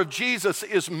follower of Jesus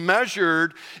is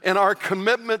measured in our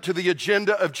commitment to the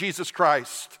agenda of Jesus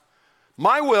Christ.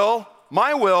 My will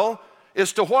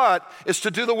is to what? Is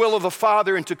to do the will of the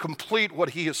Father and to complete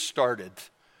what He has started.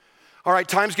 All right,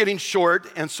 time's getting short,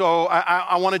 and so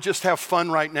I want to just have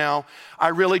fun right now. I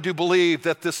really do believe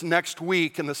that this next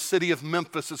week in the city of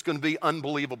Memphis is going to be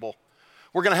unbelievable.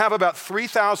 We're going to have about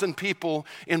 3,000 people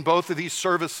in both of these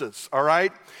services, all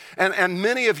right? And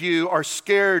many of you are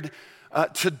scared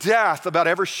to death about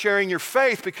ever sharing your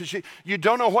faith because you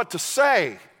don't know what to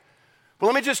say. But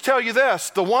let me just tell you this.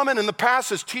 The woman in the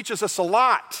passage teaches us a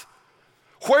lot.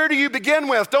 Where do you begin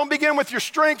with? Don't begin with your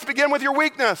strength, begin with your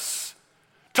weakness.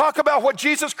 Talk about what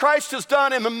Jesus Christ has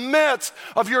done in the midst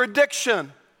of your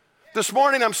addiction. This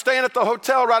morning, I'm staying at the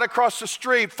hotel right across the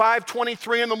street,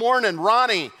 5:23 in the morning.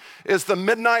 Ronnie is the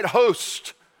midnight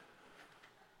host.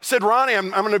 I said, Ronnie,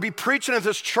 I'm going to be preaching at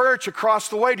this church across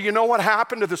the way. Do you know what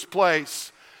happened to this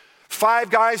place? 5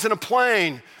 guys in a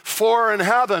plane, 4 in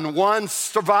heaven, 1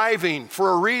 surviving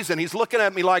for a reason. He's looking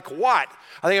at me like, what?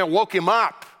 I think I woke him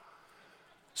up.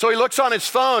 So he looks on his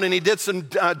phone and he did some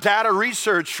data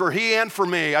research for he and for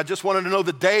me. I just wanted to know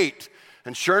the date.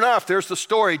 And sure enough, there's the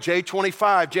story,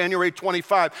 J25, January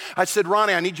 25. I said,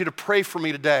 Ronnie, I need you to pray for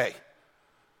me today.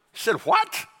 He said,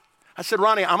 what? I said,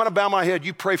 Ronnie, I'm going to bow my head.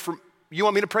 You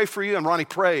want me to pray for you? And Ronnie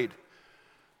prayed.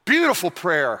 Beautiful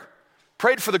prayer.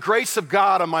 Prayed for the grace of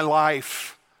God on my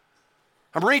life.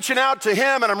 I'm reaching out to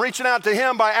him, and I'm reaching out to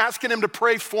him by asking him to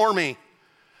pray for me.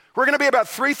 We're going to be about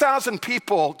 3,000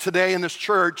 people today in this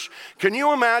church. Can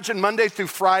you imagine Monday through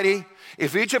Friday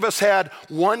if each of us had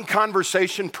 1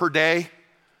 conversation per day?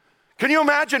 Can you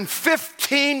imagine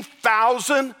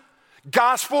 15,000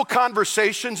 gospel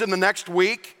conversations in the next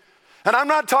week? And I'm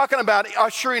not talking about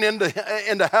ushering into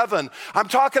heaven. I'm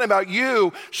talking about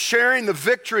you sharing the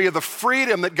victory of the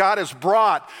freedom that God has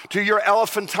brought to your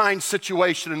elephantine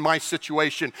situation and my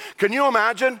situation. Can you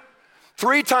imagine?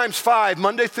 3 times 5,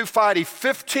 Monday through Friday,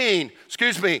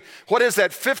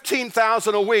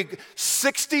 15,000 a week,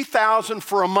 60,000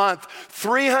 for a month,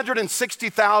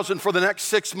 360,000 for the next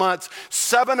 6 months,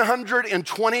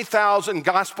 720,000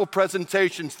 gospel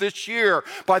presentations this year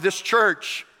by this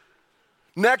church.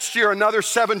 Next year, another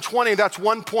 720, that's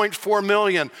 1.4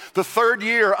 million. The third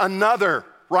year, another,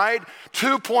 right?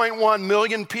 2.1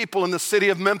 million people in the city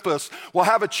of Memphis will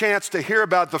have a chance to hear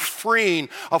about the freeing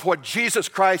of what Jesus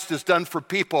Christ has done for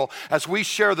people as we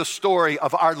share the story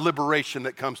of our liberation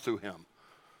that comes through him.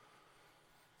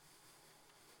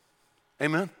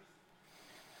 Amen?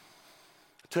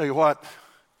 I tell you what,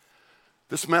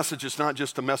 this message is not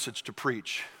just a message to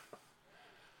preach.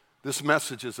 This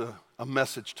message is a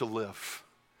message to live.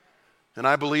 And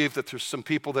I believe that there's some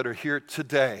people that are here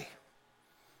today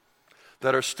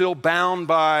that are still bound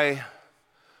by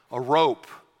a rope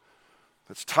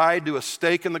that's tied to a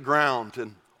stake in the ground,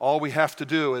 and all we have to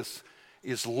do is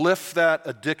lift that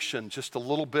addiction just a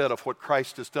little bit of what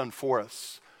Christ has done for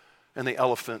us, and the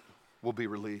elephant will be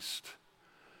released.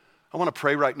 I want to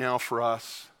pray right now for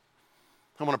us.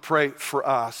 I want to pray for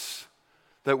us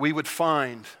that we would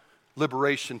find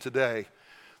liberation today.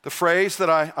 The phrase that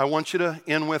I want you to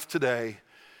end with today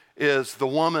is the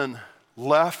woman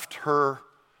left her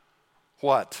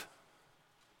what?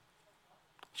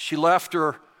 She left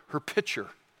her pitcher.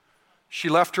 She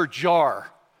left her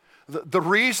jar. The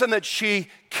reason that she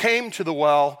came to the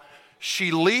well,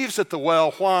 she leaves at the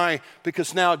well. Why?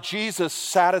 Because now Jesus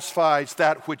satisfies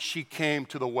that which she came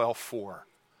to the well for.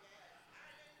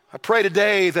 I pray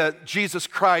today that Jesus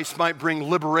Christ might bring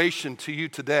liberation to you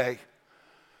today.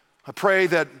 I pray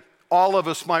that all of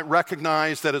us might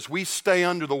recognize that as we stay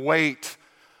under the weight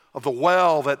of the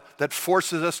well that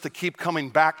forces us to keep coming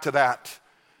back to that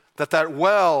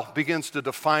well begins to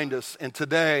define us. And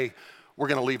today, we're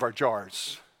going to leave our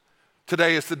jars.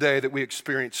 Today is the day that we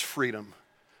experience freedom.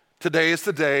 Today is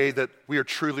the day that we are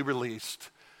truly released.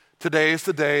 Today is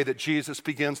the day that Jesus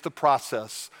begins the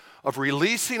process of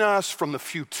releasing us from the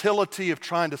futility of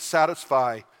trying to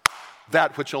satisfy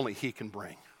that which only he can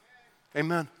bring.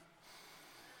 Amen.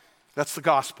 That's the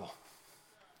gospel.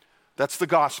 That's the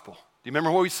gospel. Do you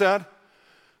remember what we said?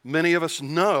 Many of us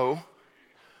know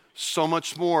so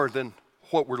much more than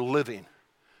what we're living.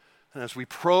 And as we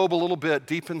probe a little bit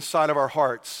deep inside of our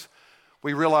hearts,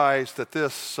 we realize that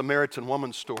this Samaritan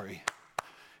woman story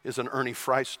is an Ernie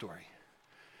Fry story.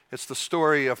 It's the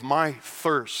story of my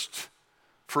thirst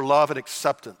for love and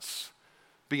acceptance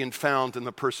being found in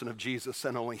the person of Jesus,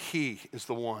 and only he is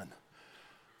the one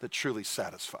that truly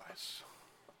satisfies.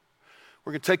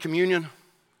 We're going to take communion.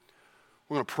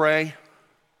 We're going to pray.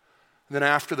 And then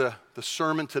after the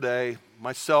sermon today,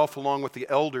 myself along with the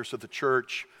elders of the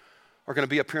church are going to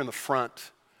be up here in the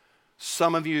front.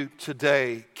 Some of you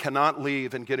today cannot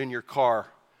leave and get in your car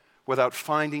without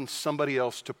finding somebody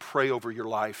else to pray over your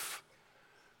life.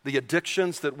 The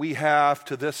addictions that we have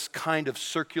to this kind of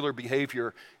circular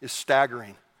behavior is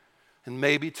staggering. And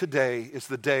maybe today is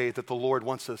the day that the Lord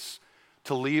wants us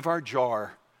to leave our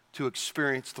jar to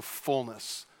experience the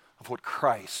fullness of what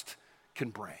Christ can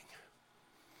bring.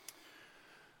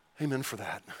 Amen for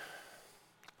that.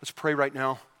 Let's pray right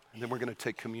now, and then we're going to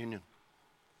take communion.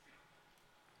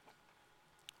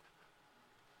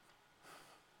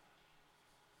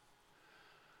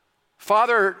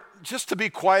 Father, just to be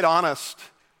quite honest,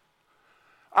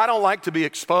 I don't like to be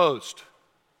exposed.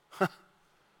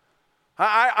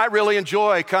 I really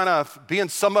enjoy kind of being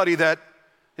somebody that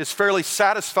is fairly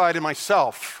satisfied in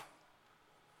myself.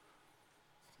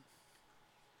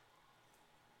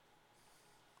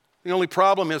 The only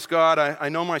problem is, God, I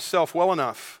know myself well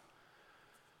enough.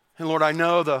 And Lord, I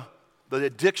know the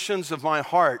addictions of my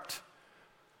heart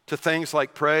to things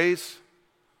like praise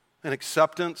and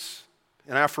acceptance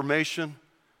and affirmation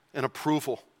and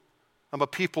approval. I'm a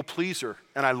people pleaser,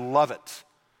 and I love it.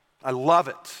 I love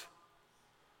it.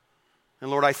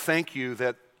 And Lord, I thank you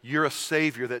that you're a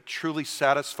Savior that truly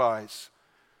satisfies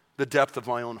the depth of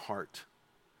my own heart.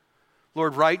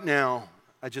 Lord, right now,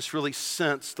 I just really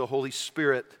sense the Holy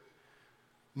Spirit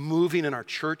moving in our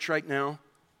church right now.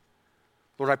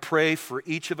 Lord, I pray for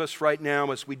each of us right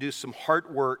now as we do some heart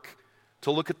work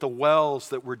to look at the wells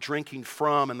that we're drinking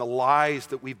from and the lies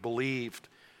that we've believed,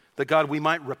 that God, we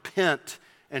might repent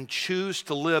and choose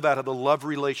to live out of the love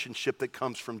relationship that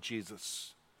comes from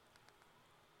Jesus.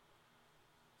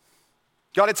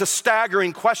 God, it's a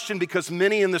staggering question because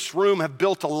many in this room have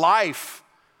built a life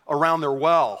around their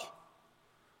well.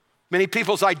 Many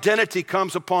people's identity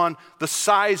comes upon the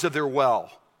size of their well.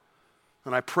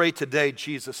 And I pray today,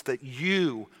 Jesus, that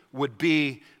you would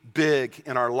be big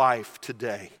in our life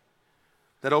today.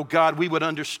 That, oh God, we would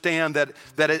understand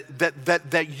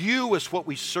that you is what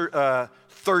we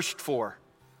thirst for.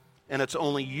 And it's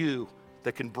only you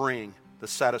that can bring the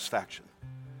satisfaction.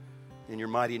 In your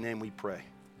mighty name we pray.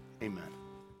 Amen.